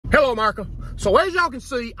Hello, America. So as y'all can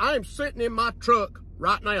see, I am sitting in my truck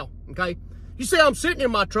right now, okay? You see I'm sitting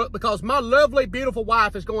in my truck because my lovely, beautiful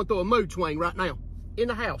wife is going through a mood swing right now in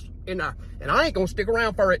the house, in there. And I ain't gonna stick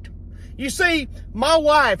around for it. You see, my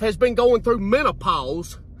wife has been going through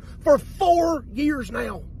menopause for 4 years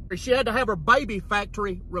now. She had to have her baby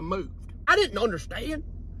factory removed. I didn't understand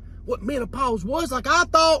what menopause was. Like, I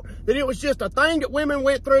thought that it was just a thing that women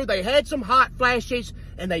went through. They had some hot flashes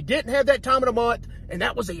and they didn't have that time of the month, and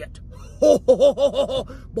that was it.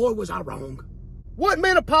 Boy, was I wrong. What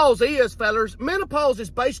menopause is, fellas, menopause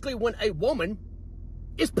is basically when a woman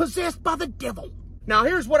is possessed by the devil. Now,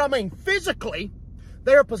 here's what I mean. Physically,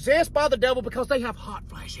 they are possessed by the devil because they have hot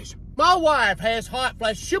flashes. My wife has hot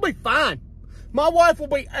flashes. She'll be fine. My wife will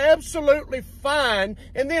be absolutely fine.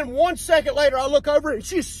 And then 1 second later, I look over and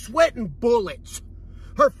she's sweating bullets.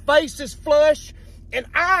 Her face is flush, and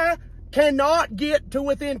I cannot get to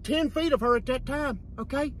within 10 feet of her at that time,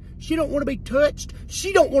 okay? She don't want to be touched.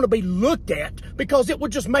 She don't want to be looked at because it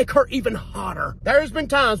would just make her even hotter. There's been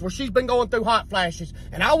times where she's been going through hot flashes,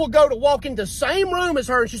 and I will go to walk into the same room as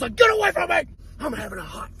her, and she's like, "Get away from me! I'm having a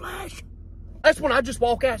hot flash." That's when I just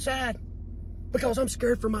walk outside because I'm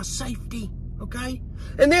scared for my safety, okay?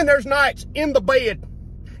 And then there's nights in the bed.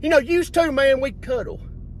 You know, used to, man, we'd cuddle.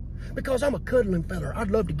 Because I'm a cuddling fella.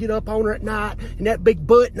 I'd love to get up on her at night in that big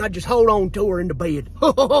butt and I'd just hold on to her in the bed.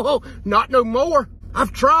 Not no more.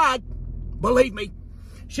 I've tried. Believe me.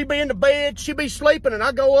 She'd be in the bed, she'd be sleeping, and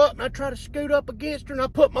I go up and I try to scoot up against her and I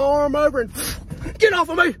put my arm over and get off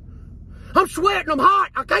of me. I'm sweating, I'm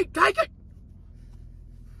hot, I can't take it.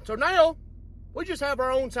 So now, we just have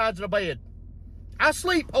our own sides of the bed. I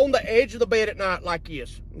sleep on the edge of the bed at night like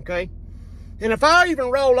this, okay? And if I even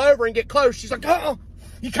roll over and get close, she's like,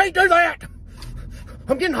 you can't do that.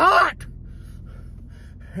 I'm getting hot.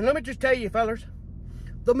 And let me just tell you, fellas,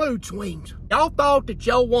 the mood swings. Y'all thought that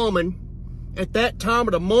your woman at that time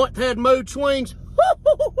of the month had mood swings?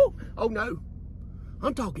 Oh, no.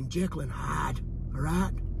 I'm talking Jekyll and Hyde, all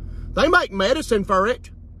right? They make medicine for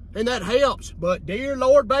it, and that helps. But dear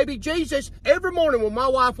Lord, baby Jesus, every morning when my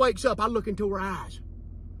wife wakes up, I look into her eyes.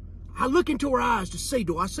 I look into her eyes to see,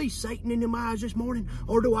 do I see Satan in them eyes this morning,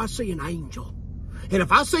 or do I see an angel? And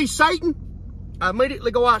if I see Satan, I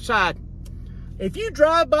immediately go outside. If you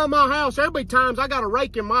drive by my house, there'll be times I got a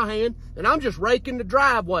rake in my hand and I'm just raking the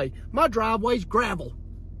driveway. My driveway's gravel.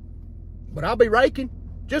 But I'll be raking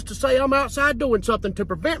just to say I'm outside doing something to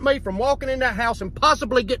prevent me from walking in that house and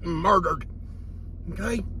possibly getting murdered.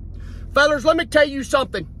 Okay? Fellas, let me tell you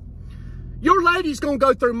something. Your lady's going to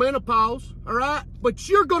go through menopause, all right? But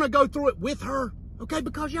you're going to go through it with her, okay?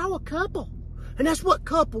 Because y'all a couple. And that's what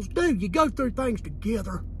couples do. You go through things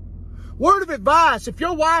together. Word of advice, if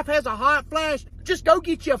your wife has a hot flash, just go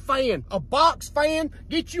get you a fan, a box fan,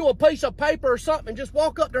 get you a piece of paper or something, and just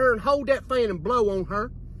walk up to her and hold that fan and blow on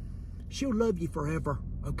her. She'll love you forever,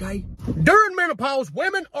 okay? During menopause,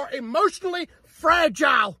 women are emotionally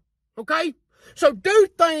fragile, okay? So do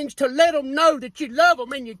things to let them know that you love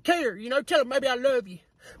them and you care. You know, tell them, "Baby, I love you.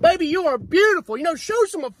 Baby, you are beautiful." You know, show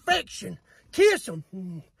some affection. Kiss them.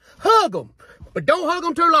 Hug them. But don't hug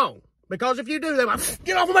them too long. Because if you do, they're like,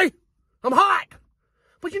 "Get off of me. I'm hot."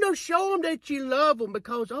 But, you know, show them that you love them,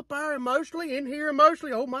 because up there emotionally, in here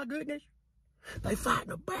emotionally, oh my goodness, they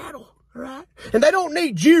fighting a battle, all right? And they don't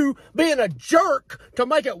need you being a jerk to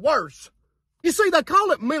make it worse. You see, they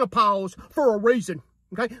call it menopause for a reason,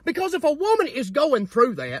 okay? Because if a woman is going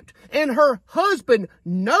through that and her husband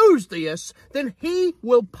knows this, then he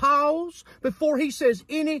will pause before he says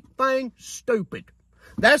anything stupid.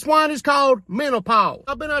 That's why it is called menopause.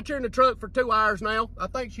 I've been out here in the truck for 2 hours now. I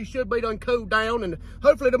think she should be done cooled down, and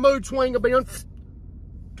hopefully the mood swing will be done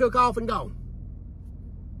took off and gone.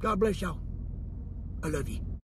 God bless y'all. I love you.